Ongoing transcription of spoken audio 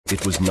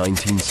It was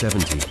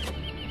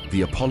 1970.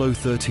 The Apollo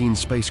 13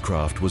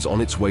 spacecraft was on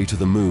its way to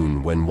the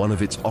moon when one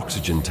of its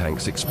oxygen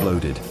tanks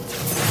exploded.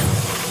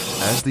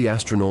 As the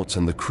astronauts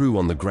and the crew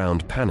on the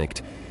ground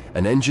panicked,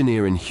 an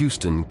engineer in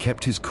Houston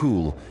kept his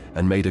cool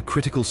and made a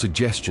critical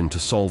suggestion to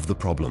solve the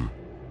problem.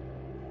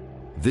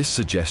 This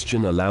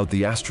suggestion allowed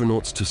the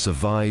astronauts to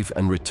survive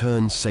and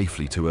return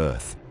safely to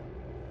Earth.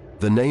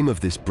 The name of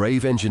this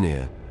brave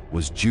engineer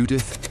was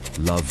Judith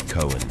 "Love"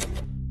 Cohen.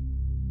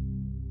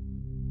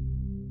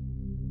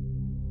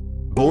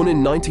 Born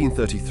in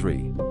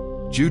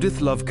 1933,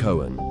 Judith "Love"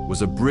 Cohen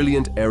was a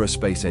brilliant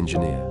aerospace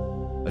engineer,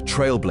 a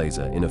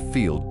trailblazer in a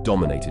field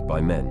dominated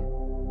by men.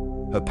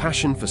 Her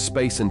passion for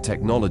space and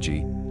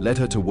technology led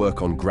her to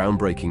work on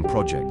groundbreaking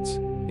projects,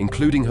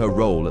 including her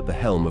role at the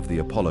helm of the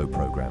Apollo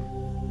program.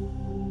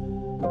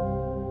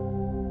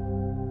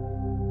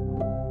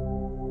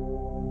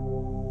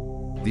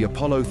 The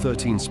Apollo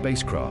 13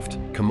 spacecraft,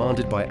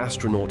 commanded by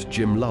astronaut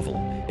Jim Lovell,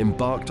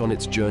 embarked on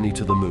its journey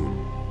to the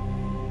moon.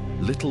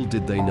 Little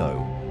did they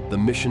know, the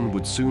mission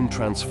would soon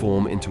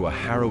transform into a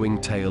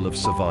harrowing tale of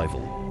survival.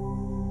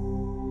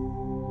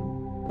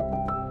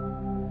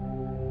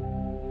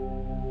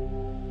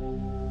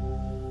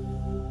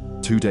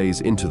 Two days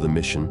into the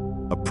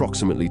mission,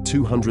 approximately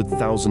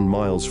 200,000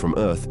 miles from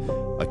Earth,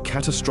 a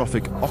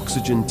catastrophic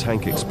oxygen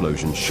tank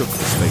explosion shook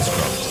the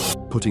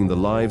spacecraft, putting the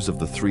lives of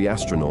the three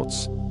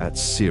astronauts at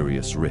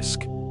serious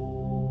risk.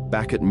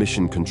 Back at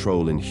Mission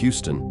Control in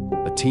Houston,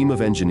 a team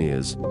of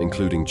engineers,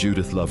 including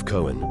Judith "Love"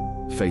 Cohen,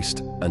 faced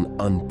an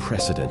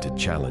unprecedented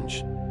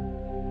challenge.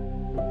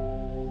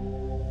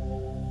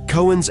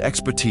 Cohen's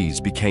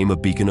expertise became a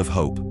beacon of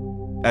hope.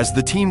 As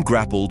the team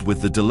grappled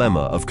with the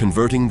dilemma of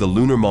converting the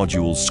lunar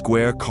module's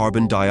square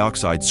carbon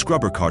dioxide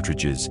scrubber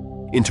cartridges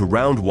into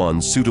round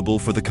ones suitable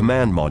for the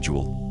command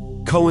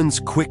module, Cohen's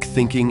quick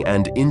thinking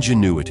and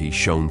ingenuity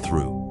shone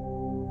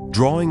through.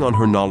 Drawing on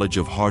her knowledge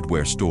of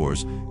hardware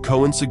stores,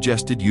 Cohen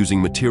suggested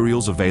using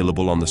materials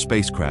available on the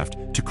spacecraft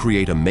to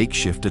create a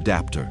makeshift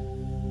adapter.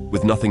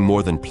 With nothing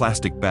more than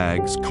plastic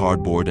bags,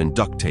 cardboard, and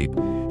duct tape,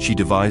 she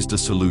devised a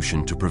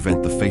solution to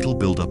prevent the fatal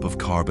buildup of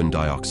carbon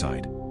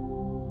dioxide.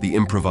 The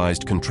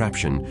improvised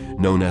contraption,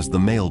 known as the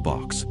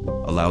mailbox,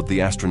 allowed the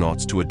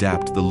astronauts to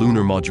adapt the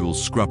lunar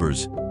module's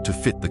scrubbers to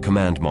fit the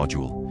command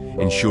module,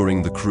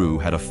 ensuring the crew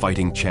had a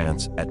fighting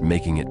chance at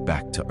making it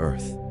back to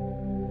Earth.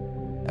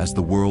 As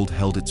the world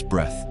held its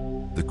breath,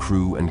 the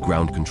crew and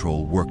ground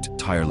control worked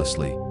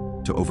tirelessly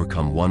to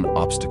overcome one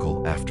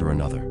obstacle after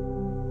another.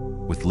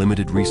 With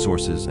limited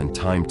resources and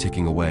time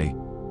ticking away,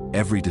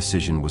 every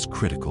decision was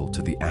critical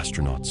to the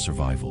astronauts'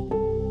 survival.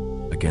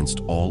 Against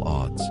all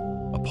odds,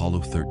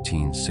 Apollo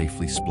 13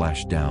 safely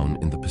splashed down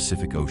in the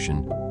Pacific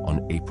Ocean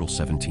on April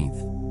 17,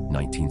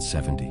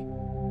 1970.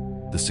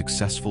 The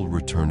successful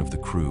return of the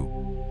crew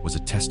was a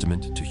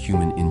testament to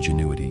human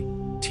ingenuity,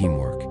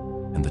 teamwork,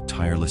 and the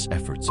tireless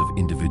efforts of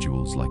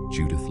individuals like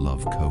Judith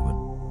 "Love"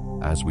 Cohen.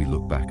 As we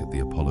look back at the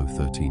Apollo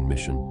 13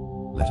 mission,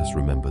 let us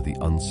remember the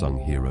unsung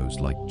heroes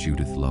like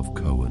Judith "Love"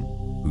 Cohen,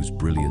 whose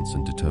brilliance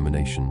and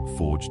determination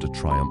forged a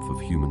triumph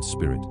of human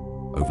spirit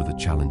over the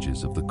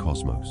challenges of the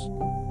cosmos.